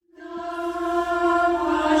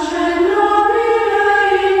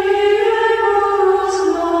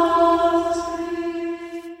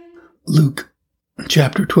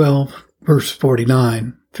chapter 12, verse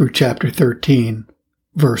 49 through chapter 13,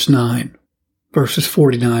 verse 9, verses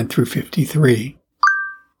 49 through 53.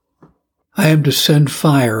 I am to send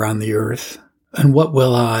fire on the earth, and what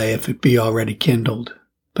will I if it be already kindled?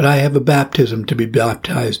 But I have a baptism to be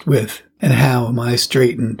baptized with, and how am I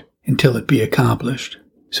straitened until it be accomplished?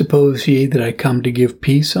 Suppose ye that I come to give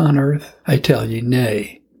peace on earth? I tell ye,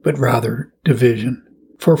 nay, but rather division.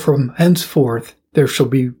 For from henceforth there shall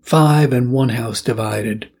be 5 in one house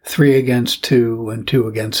divided, 3 against 2, and 2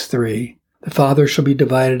 against 3. The father shall be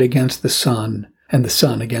divided against the son, and the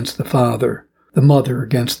son against the father, the mother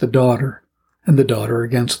against the daughter, and the daughter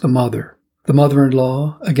against the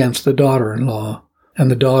mother-in-law against the daughter-in-law,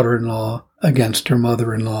 and the daughter-in-law against her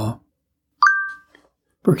mother-in-law.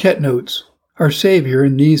 Burkett notes, our Savior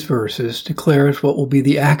in these verses declares what will be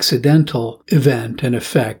the accidental event and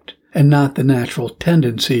effect, and not the natural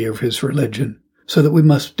tendency of his religion, so that we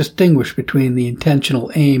must distinguish between the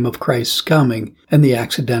intentional aim of Christ's coming and the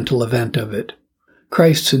accidental event of it.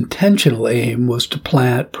 Christ's intentional aim was to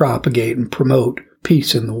plant, propagate, and promote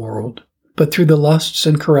peace in the world. But through the lusts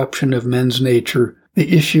and corruption of men's nature,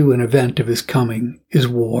 the issue and event of his coming is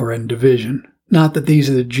war and division. Not that these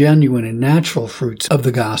are the genuine and natural fruits of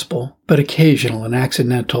the gospel, but occasional and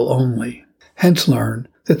accidental only. Hence learn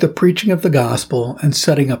that the preaching of the gospel and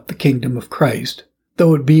setting up the kingdom of Christ,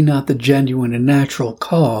 though it be not the genuine and natural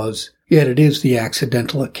cause, yet it is the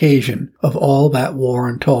accidental occasion of all that war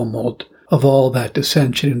and tumult, of all that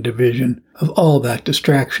dissension and division, of all that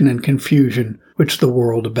distraction and confusion which the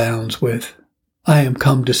world abounds with. I am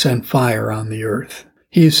come to send fire on the earth.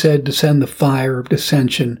 He is said to send the fire of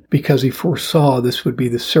dissension because he foresaw this would be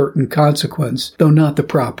the certain consequence, though not the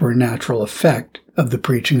proper and natural effect, of the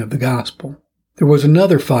preaching of the gospel. There was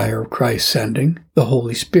another fire of Christ's sending, the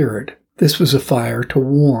Holy Spirit. This was a fire to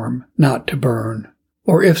warm, not to burn,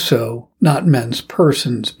 or if so, not men's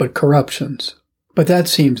persons, but corruptions. But that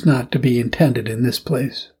seems not to be intended in this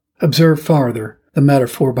place. Observe farther the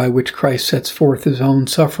metaphor by which Christ sets forth his own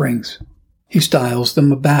sufferings. He styles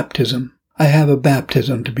them a baptism. I have a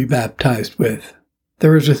baptism to be baptized with.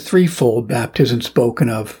 There is a threefold baptism spoken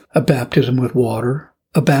of, a baptism with water,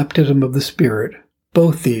 a baptism of the Spirit.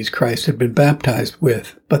 Both these Christ had been baptized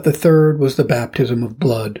with, but the third was the baptism of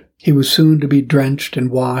blood. He was soon to be drenched and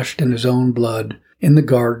washed in his own blood, in the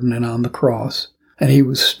garden and on the cross, and he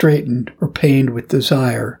was straitened or pained with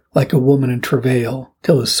desire, like a woman in travail,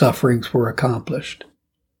 till his sufferings were accomplished.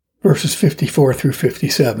 Verses 54 through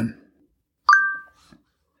 57.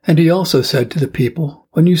 And he also said to the people,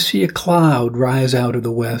 when you see a cloud rise out of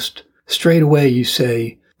the west, straightway you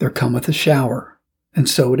say, there cometh a shower. And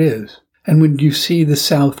so it is. And when you see the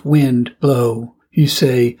south wind blow, you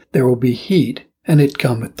say, there will be heat, and it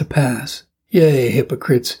cometh to pass. Yea,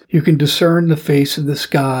 hypocrites, you can discern the face of the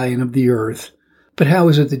sky and of the earth, but how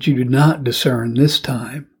is it that you do not discern this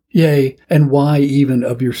time? Yea, and why even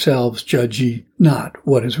of yourselves judge ye not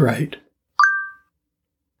what is right?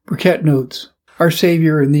 Burkett notes, our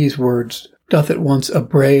Savior in these words doth at once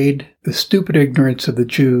upbraid the stupid ignorance of the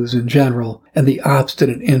Jews in general and the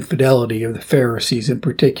obstinate infidelity of the Pharisees in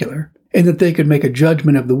particular, in that they could make a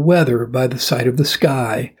judgment of the weather by the sight of the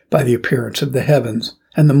sky, by the appearance of the heavens,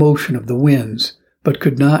 and the motion of the winds, but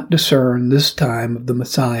could not discern this time of the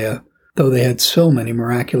Messiah, though they had so many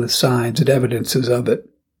miraculous signs and evidences of it.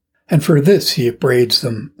 And for this he upbraids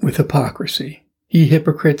them with hypocrisy. Ye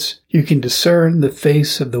hypocrites, you can discern the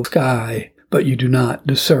face of the sky, but you do not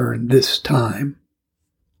discern this time.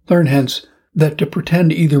 Learn hence that to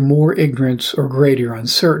pretend either more ignorance or greater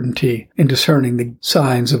uncertainty in discerning the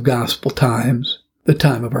signs of gospel times, the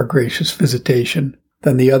time of our gracious visitation,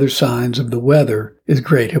 than the other signs of the weather is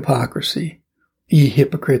great hypocrisy. Ye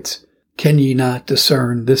hypocrites, can ye not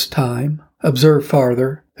discern this time? Observe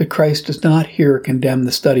farther that Christ does not here condemn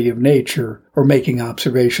the study of nature or making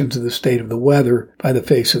observations of the state of the weather by the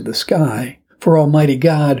face of the sky. For Almighty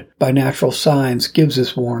God, by natural signs, gives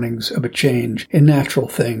us warnings of a change in natural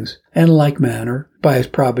things, and in like manner, by his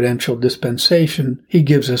providential dispensation, he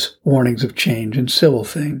gives us warnings of change in civil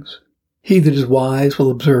things. He that is wise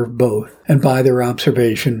will observe both, and by their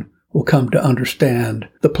observation will come to understand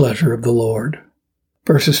the pleasure of the Lord.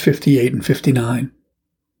 Verses 58 and 59.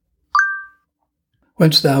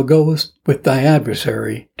 Whence thou goest with thy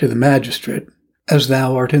adversary to the magistrate, as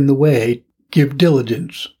thou art in the way, give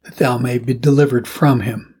diligence, that thou may be delivered from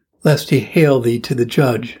him, lest he hale thee to the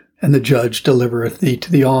judge, and the judge delivereth thee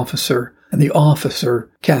to the officer, and the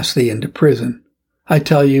officer cast thee into prison. I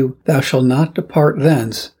tell you, thou shalt not depart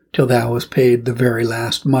thence till thou hast paid the very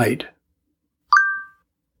last mite.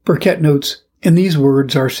 Burkett notes, In these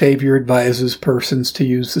words, our Savior advises persons to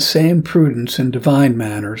use the same prudence in divine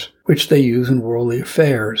matters which they use in worldly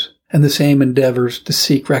affairs, and the same endeavors to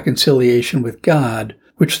seek reconciliation with God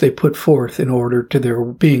which they put forth in order to their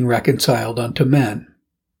being reconciled unto men.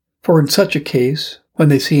 For in such a case, when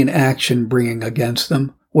they see an action bringing against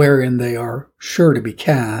them, wherein they are sure to be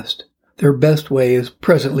cast, their best way is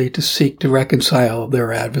presently to seek to reconcile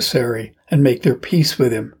their adversary and make their peace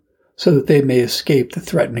with him, so that they may escape the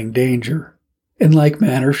threatening danger. In like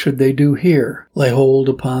manner should they do here, lay hold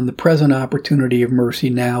upon the present opportunity of mercy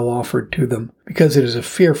now offered to them, because it is a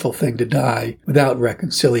fearful thing to die without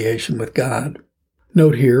reconciliation with God.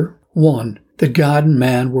 Note here, 1. That God and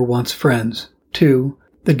man were once friends. 2.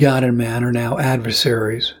 That God and man are now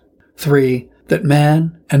adversaries. 3. That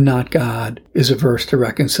man, and not God, is averse to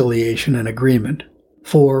reconciliation and agreement.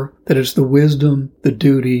 4. That it's the wisdom, the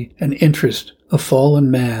duty, and interest of fallen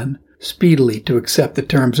man speedily to accept the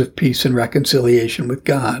terms of peace and reconciliation with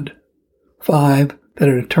God. 5. That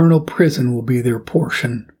an eternal prison will be their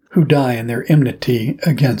portion, who die in their enmity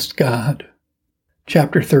against God.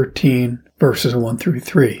 Chapter 13, verses 1 through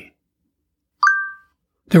 3.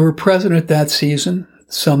 There were present at that season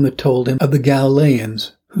some that told him of the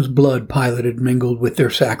Galileans, whose blood Pilate had mingled with their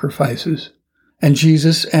sacrifices. And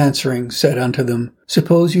Jesus answering said unto them,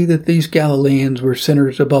 Suppose ye that these Galileans were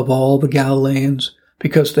sinners above all the Galileans,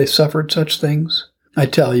 because they suffered such things? I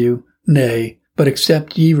tell you, nay, but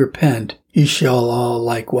except ye repent, ye shall all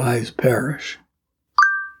likewise perish.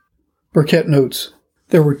 Burkitt notes,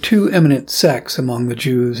 there were two eminent sects among the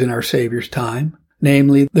Jews in our Savior's time,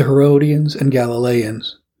 namely the Herodians and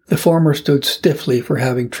Galileans. The former stood stiffly for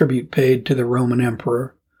having tribute paid to the Roman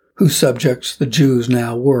emperor, whose subjects the Jews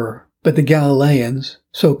now were. But the Galileans,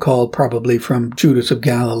 so called probably from Judas of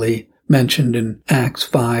Galilee, mentioned in Acts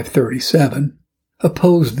 5:37,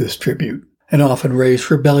 opposed this tribute, and often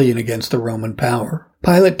raised rebellion against the Roman power.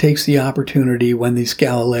 Pilate takes the opportunity when these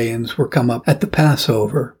Galileans were come up at the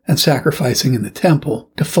Passover and sacrificing in the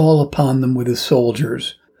temple to fall upon them with his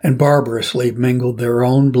soldiers, and barbarously mingled their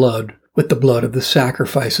own blood with the blood of the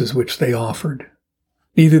sacrifices which they offered.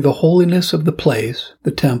 Neither the holiness of the place,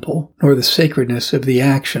 the temple, nor the sacredness of the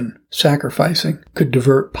action, sacrificing, could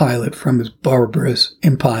divert Pilate from his barbarous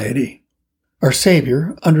impiety. Our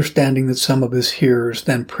Savior, understanding that some of his hearers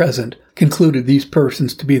then present concluded these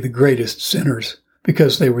persons to be the greatest sinners,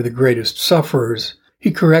 because they were the greatest sufferers,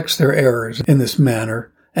 he corrects their errors in this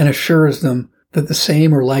manner, and assures them that the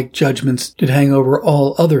same or like judgments did hang over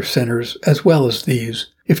all other sinners as well as these,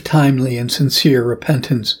 if timely and sincere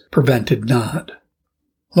repentance prevented not.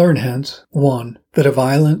 Learn hence, 1. That a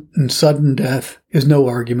violent and sudden death is no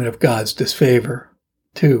argument of God's disfavor.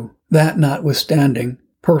 2. That notwithstanding,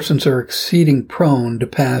 persons are exceeding prone to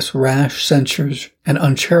pass rash censures and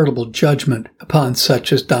uncharitable judgment upon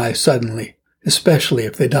such as die suddenly, especially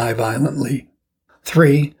if they die violently.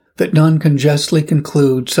 3. That none can justly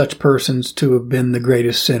conclude such persons to have been the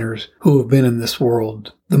greatest sinners who have been in this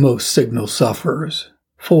world, the most signal sufferers.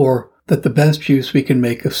 4. That the best use we can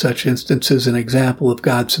make of such instances and example of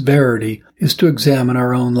God's severity is to examine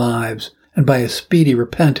our own lives, and by a speedy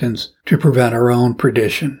repentance to prevent our own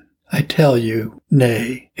perdition. I tell you,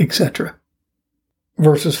 nay, etc.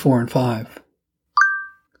 Verses 4 and 5.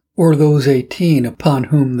 Or those 18 upon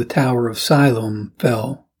whom the tower of Siloam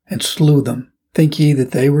fell, and slew them, think ye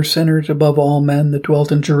that they were sinners above all men that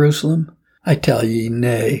dwelt in Jerusalem? I tell ye,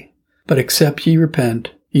 nay, but except ye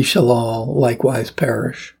repent, ye shall all likewise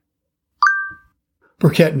perish.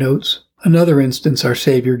 Burkitt notes, another instance our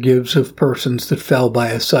Savior gives of persons that fell by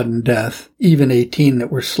a sudden death, even 18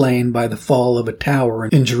 that were slain by the fall of a tower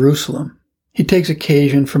in Jerusalem. He takes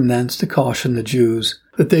occasion from thence to caution the Jews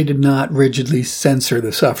that they did not rigidly censor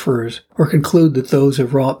the sufferers, or conclude that those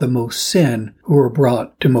have wrought the most sin who are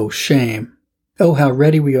brought to most shame. Oh, how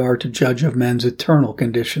ready we are to judge of men's eternal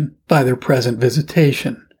condition by their present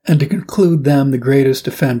visitation, and to conclude them the greatest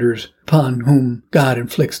offenders upon whom God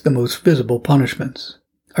inflicts the most visible punishments.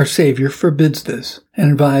 Our Savior forbids this, and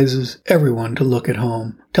advises everyone to look at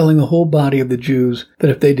home, telling the whole body of the Jews that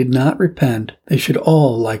if they did not repent, they should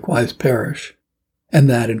all likewise perish, and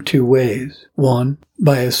that in 2 ways. 1.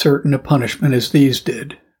 By as certain a punishment as these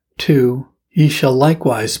did. 2. Ye shall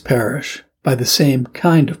likewise perish by the same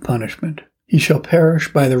kind of punishment. Ye shall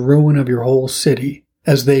perish by the ruin of your whole city,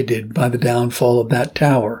 as they did by the downfall of that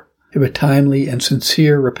tower, if a timely and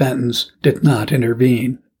sincere repentance did not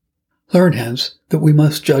intervene. Learn hence that we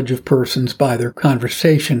must judge of persons by their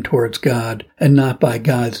conversation towards God, and not by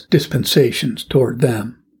God's dispensations toward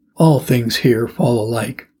them. All things here fall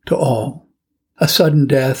alike to all. A sudden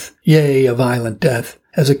death, yea, a violent death,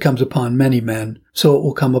 as it comes upon many men, so it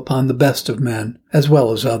will come upon the best of men, as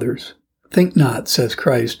well as others. Think not, says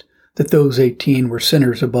Christ, that those 18 were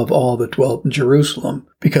sinners above all that dwelt in Jerusalem,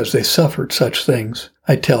 because they suffered such things.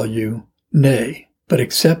 I tell you, nay, but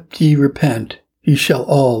except ye repent, ye shall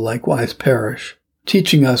all likewise perish,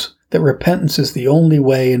 teaching us that repentance is the only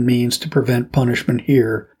way and means to prevent punishment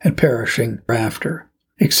here and perishing after.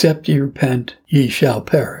 Except ye repent, ye shall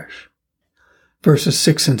perish. Verses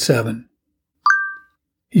 6 and 7.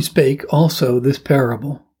 He spake also this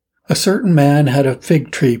parable. A certain man had a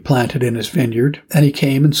fig tree planted in his vineyard, and he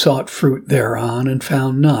came and sought fruit thereon, and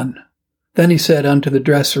found none. Then he said unto the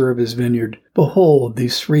dresser of his vineyard, Behold,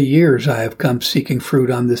 these 3 years I have come seeking fruit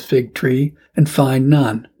on this fig tree, and find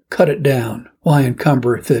none. Cut it down. Why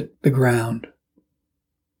encumbereth it the ground?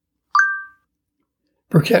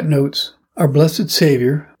 Burkitt notes, Our blessed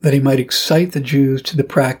Savior, that he might excite the Jews to the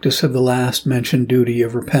practice of the last-mentioned duty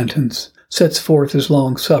of repentance, sets forth his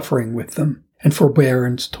long-suffering with them, and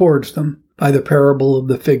forbearance towards them, by the parable of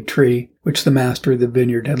the fig tree, which the master of the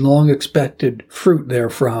vineyard had long expected fruit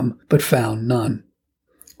therefrom, but found none.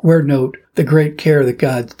 Where note the great care that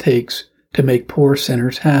God takes to make poor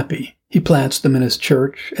sinners happy. He plants them in his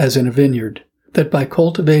church as in a vineyard, that by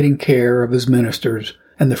cultivating care of his ministers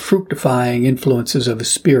and the fructifying influences of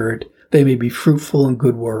his Spirit, they may be fruitful in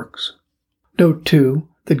good works. Note, too,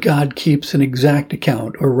 that God keeps an exact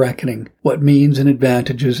account or reckoning what means and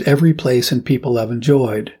advantages every place and people have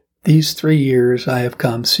enjoyed. These 3 years I have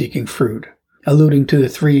come seeking fruit, alluding to the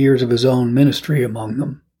 3 years of his own ministry among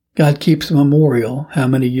them. God keeps a memorial how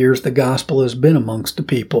many years the gospel has been amongst the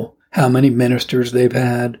people, how many ministers they've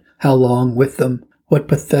had, how long with them, what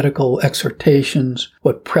pathetical exhortations,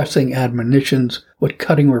 what pressing admonitions, what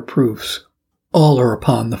cutting reproofs. All are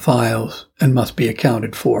upon the files and must be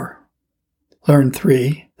accounted for. Learn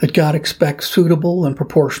 3, that God expects suitable and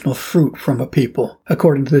proportional fruit from a people,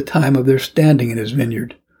 according to the time of their standing in his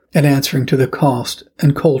vineyard, and answering to the cost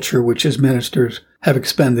and culture which his ministers have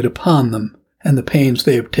expended upon them, and the pains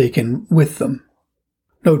they have taken with them.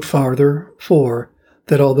 Note farther, 4,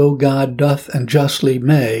 that although God doth and justly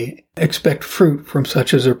may expect fruit from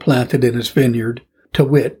such as are planted in his vineyard, to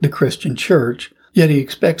wit, the Christian church, yet he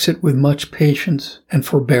expects it with much patience and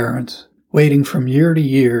forbearance, waiting from year to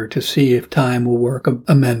year to see if time will work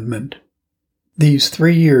amendment. These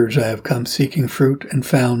 3 years I have come seeking fruit and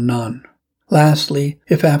found none. Lastly,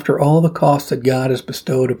 if after all the cost that God has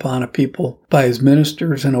bestowed upon a people by his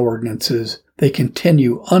ministers and ordinances, they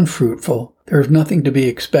continue unfruitful, there is nothing to be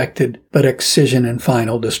expected but excision and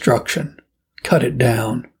final destruction. Cut it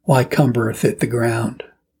down. Why cumbereth it the ground?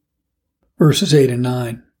 Verses 8 and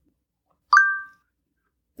 9.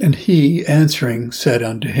 And he, answering, said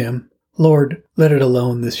unto him, Lord, let it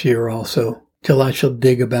alone this year also, till I shall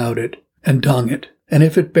dig about it, and dung it. And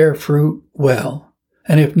if it bear fruit, well.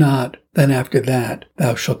 And if not, then after that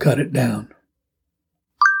thou shalt cut it down.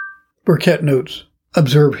 Burkitt notes,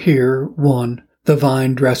 observe here, 1, the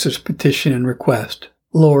vine dresser's petition and request,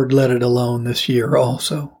 Lord, let it alone this year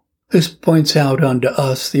also. This points out unto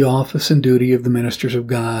us the office and duty of the ministers of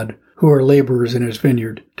God, who are laborers in his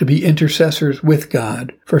vineyard, to be intercessors with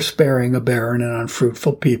God for sparing a barren and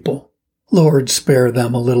unfruitful people. Lord, spare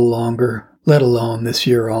them a little longer, let alone this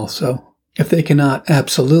year also. If they cannot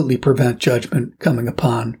absolutely prevent judgment coming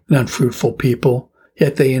upon an unfruitful people,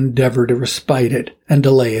 yet they endeavor to respite it and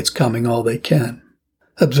delay its coming all they can.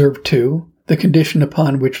 Observe, 2, the condition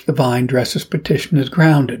upon which the vine dresser's petition is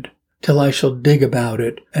grounded, till I shall dig about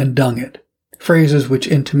it and dung it, phrases which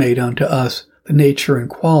intimate unto us the nature and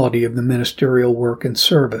quality of the ministerial work and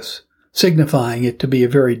service, signifying it to be a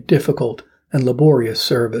very difficult and laborious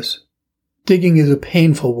service. Digging is a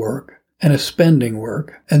painful work and a spending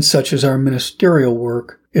work, and such is our ministerial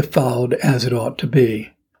work if followed as it ought to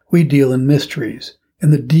be. We deal in mysteries,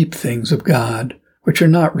 in the deep things of God, which are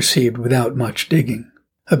not received without much digging.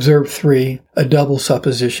 Observe 3, a double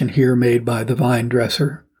supposition here made by the vine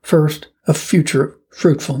dresser. First, of future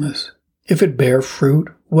fruitfulness. If it bear fruit,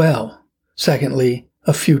 well. Secondly,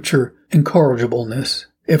 of future incorrigibleness.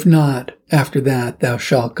 If not, after that thou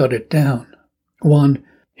shalt cut it down. 1.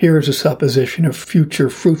 Here is a supposition of future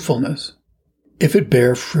fruitfulness. If it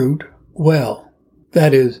bear fruit, well.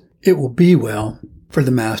 That is, it will be well for the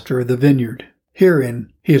master of the vineyard.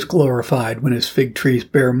 Herein he is glorified when his fig trees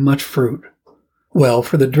bear much fruit. Well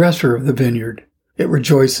for the dresser of the vineyard. It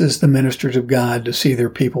rejoices the ministers of God to see their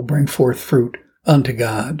people bring forth fruit unto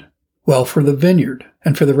God. Well for the vineyard,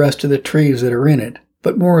 and for the rest of the trees that are in it,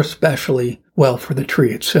 but more especially well for the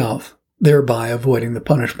tree itself, thereby avoiding the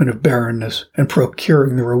punishment of barrenness and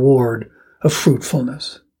procuring the reward of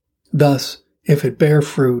fruitfulness. Thus, if it bear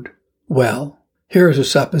fruit, well. Here is a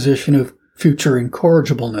supposition of future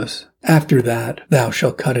incorrigibleness. After that thou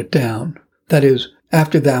shalt cut it down. That is,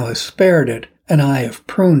 after thou hast spared it, and I have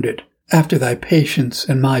pruned it, after thy patience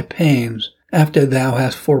and my pains, after thou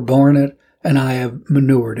hast forborne it, and I have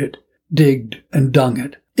manured it, digged and dung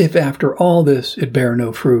it. If after all this it bear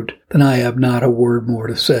no fruit, then I have not a word more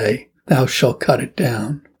to say. Thou shalt cut it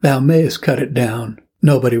down. Thou mayest cut it down.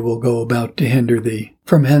 Nobody will go about to hinder thee.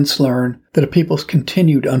 From hence learn that a people's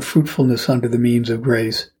continued unfruitfulness under the means of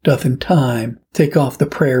grace doth in time take off the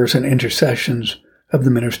prayers and intercessions of the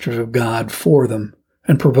ministers of God for them,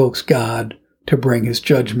 and provokes God to bring his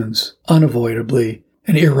judgments unavoidably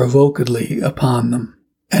and irrevocably upon them.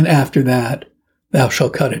 And after that thou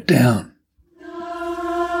shalt cut it down.